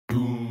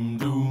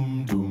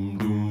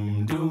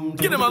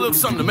Give them a little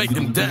something to make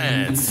them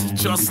dance,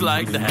 just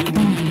like that.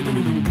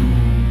 In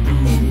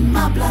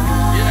my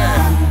blood.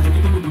 Yeah.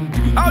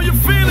 How you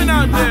feeling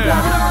out there?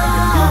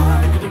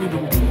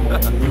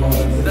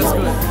 That's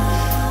good.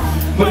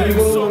 But we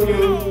go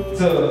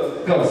to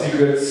Got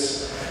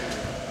Secrets.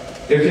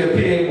 If you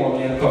pay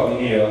money and come in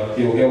here,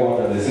 you'll get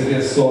one of this. If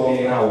you saw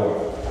me an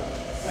hour.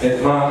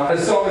 The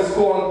song is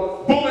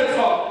called Boom It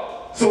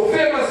Up. So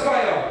Famous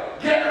Fire,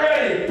 get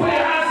ready, put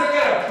your hands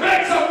together,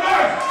 make some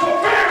noise for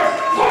Famous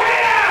Fire!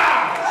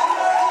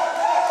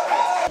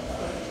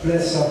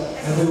 Bless up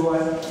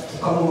everyone to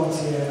come out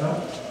here, you know?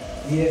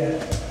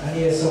 Yeah, and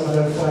hear some of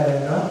the fire,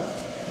 you know?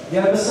 You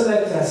have a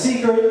selector,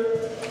 Secret,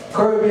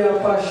 Caribbean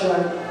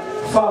Passion,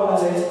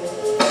 Family,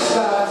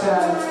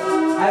 Startime,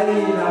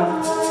 Alina,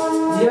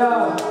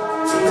 yeah,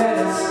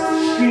 Venice,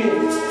 Street,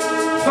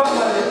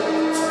 Family,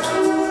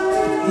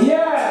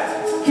 yeah,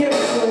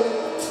 Kingston,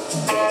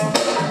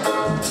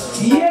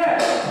 yeah,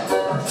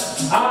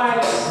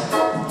 alright,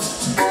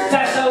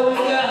 that's how we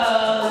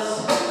girls,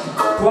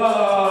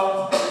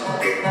 whoa,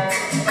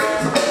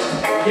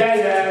 yeah,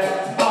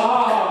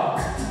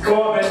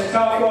 come and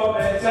talk,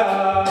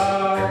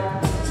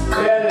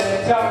 let it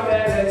talk,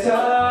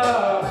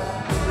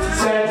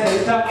 set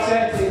it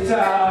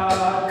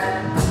up,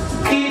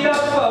 keep the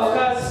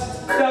focus,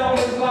 don't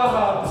give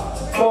up,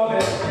 come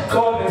it,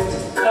 feel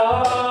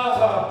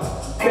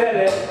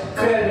it,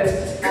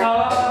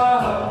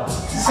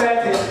 set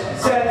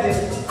it,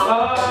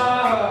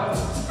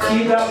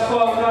 keep the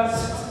focus,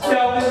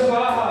 don't give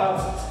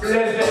up,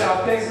 live it up,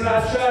 takes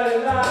natural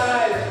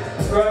life,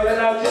 rolling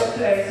out your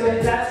place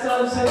with that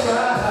some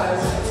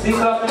surprise,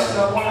 becoming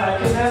someone I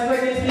can never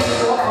get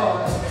before,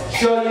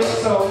 show you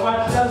so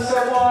much love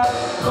some more,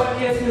 but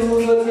you do,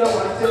 you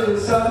want to do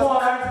some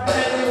more,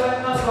 anywhere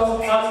I go,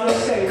 I'm the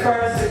same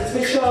person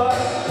for sure,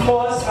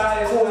 most I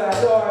who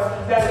adore,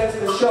 that is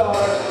for sure,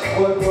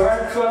 would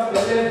work from the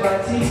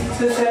liberty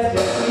to set you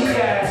free,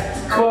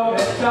 yeah, come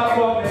and talk,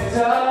 feel it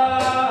up,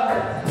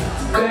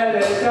 set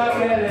it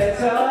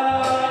up,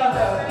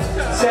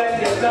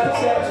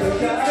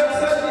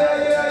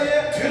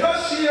 You know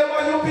shame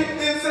when you pick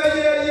this,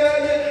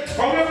 yeah.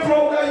 From your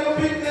proud that you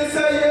pick this,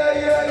 yeah.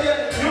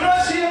 You know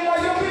shame when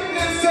you pick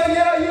this,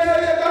 yeah.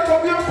 That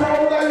from your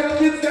proud that you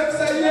kids them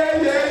say, yeah.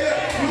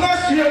 You know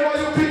shame when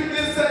you pick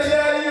this,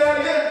 yeah.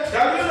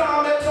 That you know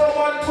make no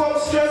man come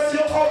stress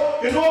you out.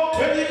 You know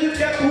when you kids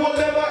get old,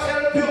 never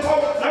help you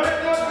out. Now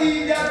make no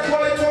idiot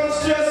boy come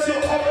stress you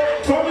out.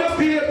 From your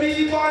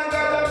baby, man,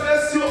 gotta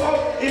bless you out.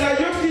 In a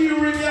your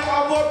hearing, you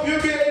have up your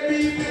baby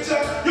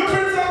picture. You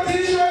bring some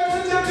t-shirt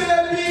with your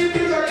baby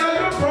picture. Girl,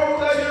 you're proud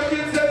that your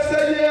kids them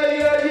say, yeah.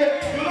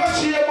 You know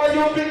shame when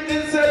you pick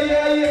this, say,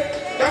 yeah.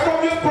 That from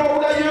your proud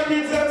that your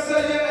kids them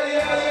say,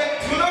 yeah.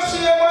 You know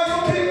shame when you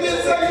pick this,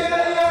 say,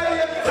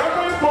 yeah. That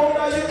from your proud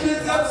that your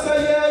kids them say,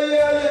 yeah.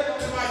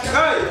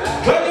 Hey,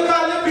 when you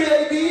call your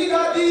baby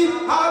daddy,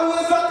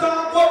 always a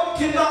talk about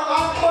you not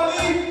have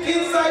money.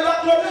 Inside that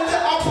club in the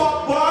upper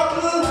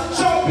bottle,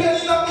 champagne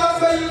in a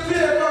glass of your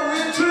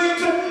favorite drink.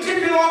 If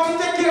you want to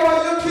take care of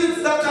your kids,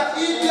 that's an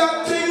idiot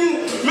thing.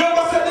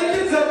 Remember, say the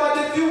kids about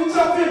the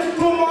future fit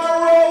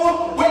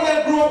tomorrow. When they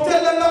grow up,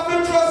 tell them not to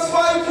trust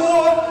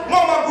 5-4.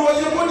 Mama grow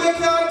you, but they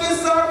can't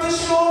deserve for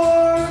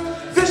sure.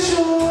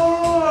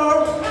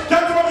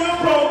 Get from your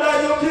proud that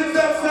your kids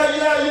them say,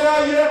 yeah.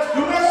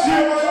 You not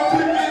shame when you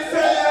pick me,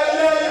 say,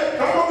 yeah.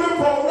 Get from your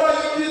proud that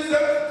your kids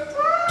them,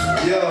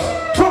 yeah.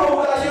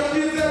 Proud that your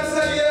kids them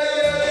say,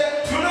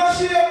 yeah. You not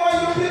shame when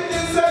you pick me,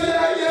 say,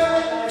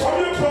 yeah. From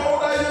your proud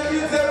that your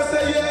kids them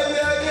say,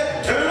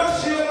 yeah. You not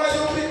shame when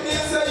you pick me,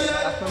 say,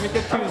 yeah. Nah Mek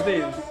It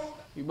Tuesdays.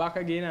 We back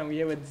again and we're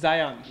here with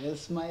Zion.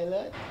 Yes, my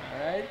lad.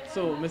 Alright,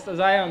 so Mr.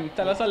 Zion,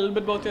 tell us a little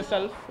bit about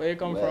yourself, where you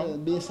come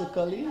from.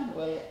 Basically,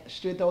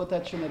 straight out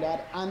of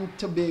Trinidad and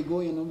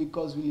Tobago, you know,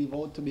 because we live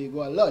out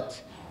Tobago a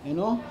lot, you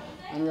know,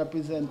 and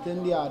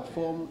representing the art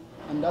form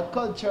and the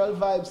cultural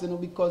vibes, you know,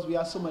 because we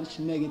have so much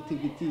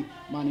negativity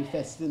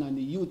manifesting and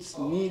the youths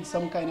need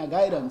some kind of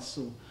guidance.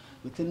 So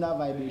within that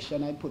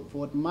vibration, I put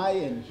forth my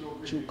end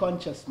through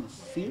consciousness.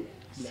 See,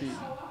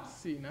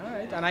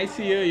 Alright, and I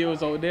see you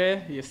was out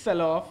there, you sell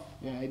off.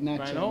 Yeah,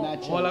 natural.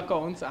 natural. All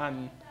accounts,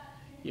 and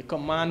you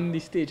command the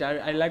stage.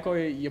 I like how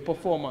you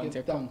perform on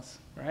your thanks.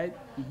 Right?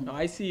 Now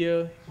I see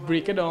you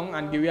break it down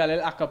and give you a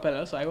little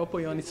acapella, so I will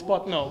put you on the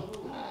spot now.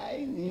 I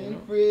ain't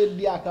afraid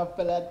the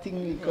acapella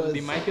thing because...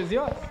 The mic is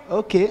yours.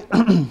 Okay.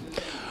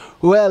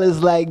 Well, it's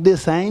like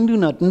this. I ain't do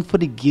nothing for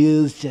the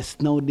girls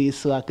just nowadays,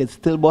 so I could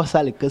still boss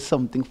a little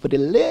something for the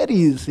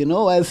ladies, you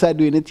know, whilst I'm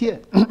doing it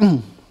here.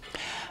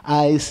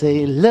 I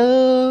say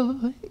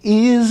love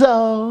is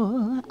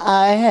all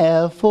I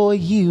have for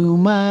you,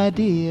 my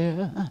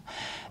dear.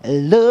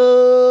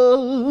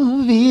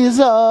 Love is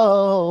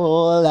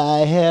all I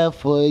have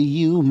for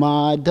you,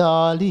 my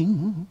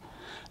darling.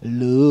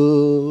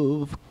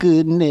 Love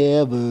could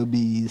never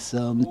be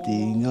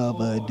something of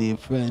a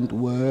different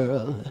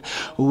world.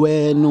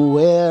 When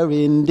we're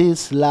in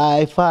this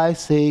life, I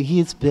say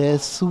it's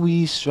best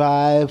we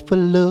strive for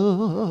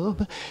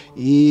love.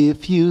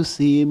 If you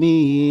see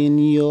me in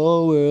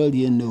your world,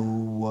 you know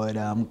what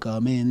I'm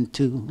coming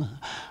to.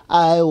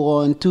 I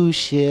want to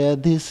share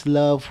this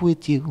love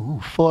with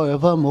you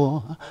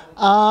forevermore.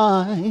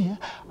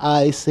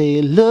 I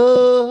say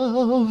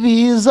love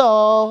is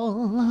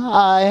all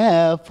I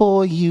have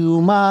for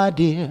you, my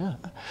dear.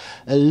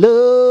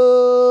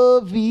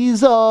 Love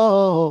is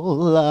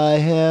all I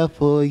have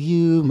for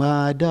you,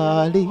 my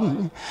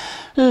darling.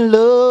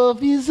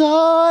 Love is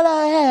all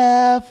I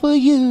have for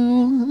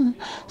you.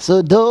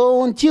 So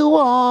don't you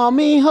want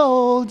me,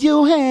 hold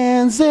your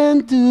hands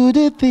and do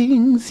the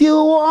things you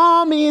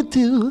want me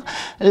to.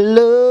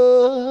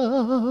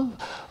 Love,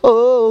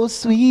 oh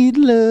sweet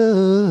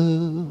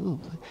love,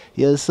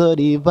 you're so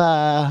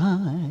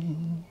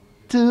divine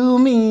to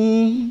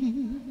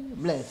me.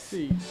 Bless.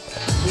 Yeah,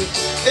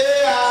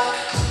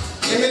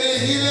 give me the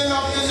healing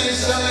of the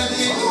nation and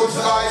the good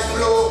vibe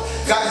flow.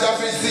 Ganja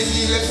is the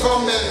healing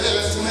from my head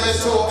to my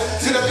toe.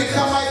 See the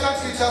victim might not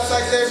treat us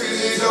like they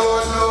really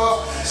don't know.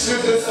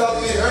 Should this have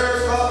been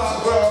heard from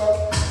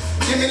abroad?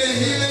 Give me the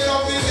healing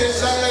of the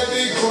nation and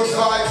the good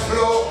vibe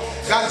flow.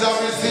 Ganja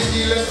is the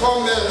healing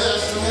from my head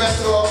to my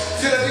toe.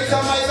 See the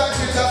victim might not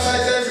treat us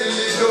like they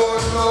really don't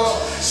know.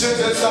 Should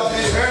this have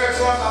been heard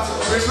from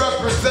abroad? We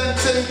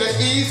representing the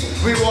East.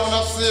 We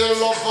wanna see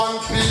love and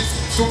peace.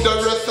 To the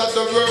rest of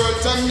the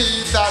world, to me,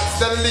 that's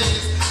the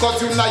least. Cause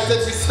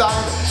united we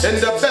stand in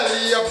the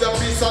belly of the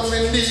beast, and we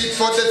need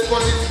for this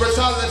police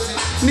brutality.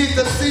 Need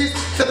to cease,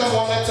 to the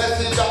one that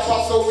test it up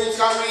so we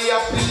carry a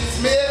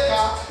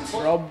peacemaker.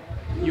 Rob,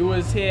 you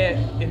was here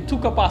in two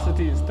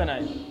capacities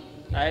tonight,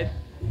 right?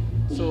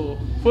 So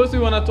first we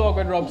want to talk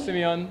with Rob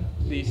Simeon,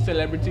 the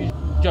celebrity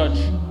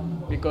judge,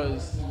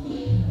 because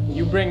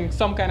you bring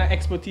some kind of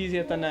expertise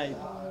here tonight.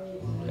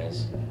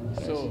 Yes.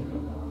 So,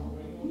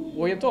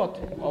 what you thought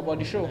about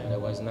the show? It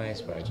was nice,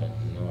 Bertrand.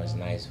 You know, it's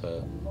nice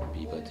for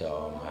people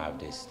to have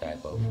this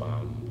type of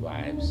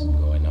vibes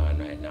going on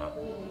right now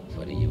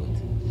for the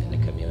youth in the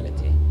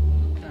community.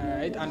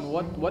 Alright, and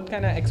what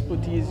kind of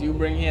expertise you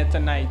bring here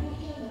tonight?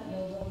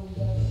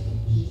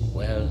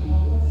 Well,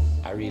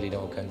 I really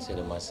don't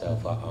consider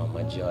myself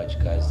a judge,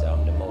 because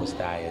the Most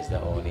High is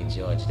the only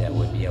judge that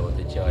would be able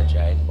to judge,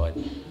 right? But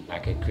I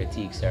could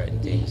critique certain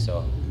things,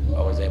 so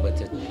I was able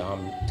to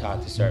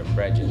talk to certain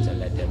brethren and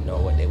let them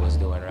know what they was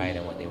doing right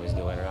and what they was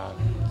doing wrong.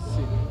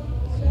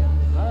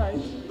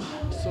 Alright,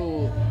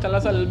 so tell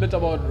us a little bit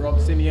about Rob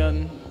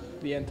Simeon,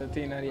 the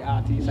entertainer, the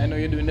artist. I know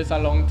you're doing this a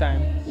long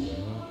time.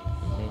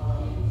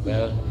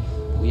 Well,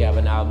 we have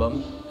an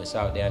album that's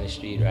out there on the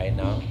street right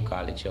now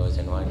called The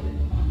Chosen One.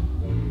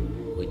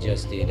 We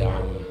just did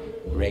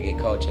Reggae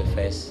Culture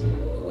Fest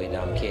with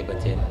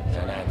Caperton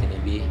and Anthony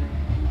B.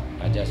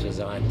 I just was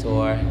on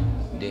tour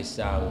this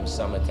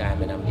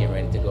summertime, and I'm getting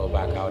ready to go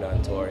back out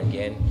on tour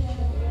again.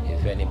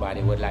 If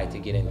anybody would like to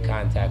get in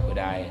contact with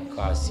I,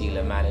 call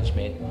Sealer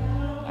Management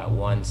at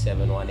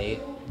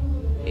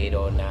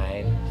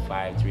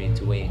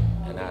 1718-809-5328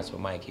 and ask for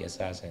Mikey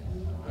Assassin.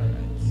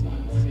 Alright, see. Do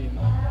you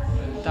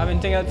have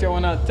anything else you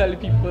want to tell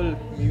people?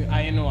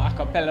 I know, a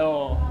cappella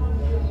or...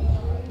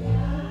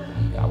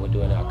 I would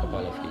do an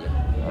acapella for you.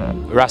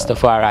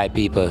 Rastafari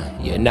people,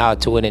 you're now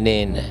tuning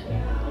in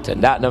to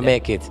Nah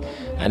Mek It.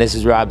 And this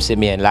is Rob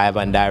Simeon, live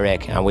and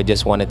direct. And we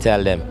just want to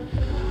tell them,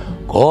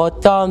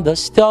 caught on the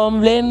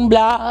stumbling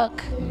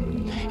block.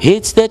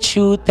 It's the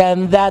truth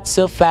and that's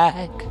a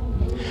fact.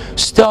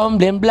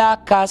 Stumbling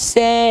block, I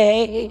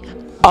say,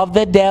 of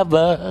the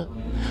devil.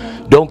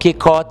 Don't get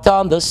caught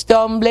on the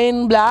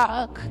stumbling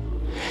block.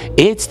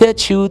 It's the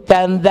truth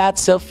and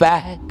that's a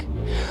fact.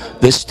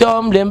 The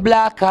stumbling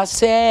block, I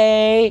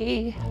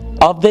say,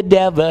 of the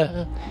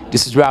devil.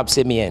 This is Rob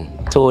Simeon.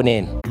 Tune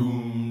in.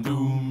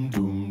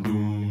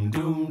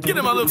 Give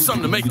them a little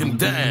something to make them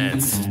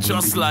dance,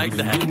 just like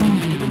that.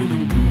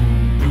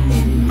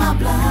 In my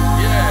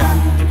blood. Yeah.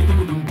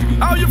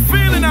 How you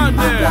feeling out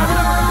there?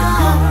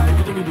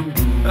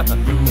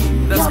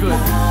 That's good.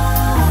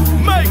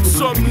 Make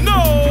some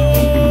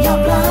noise.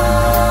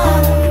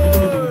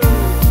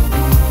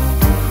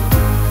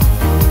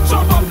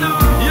 Jump up now.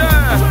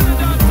 Yeah.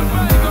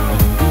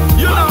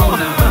 You know.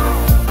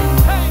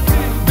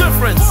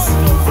 Difference.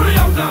 Free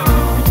up now.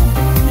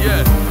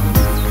 Yeah.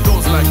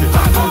 Goes like it.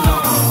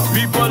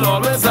 People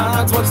always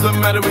ask, what's the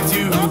matter with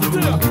you?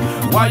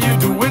 Why you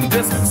doing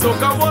this? So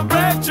come on,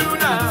 break you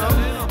now.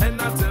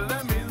 And I tell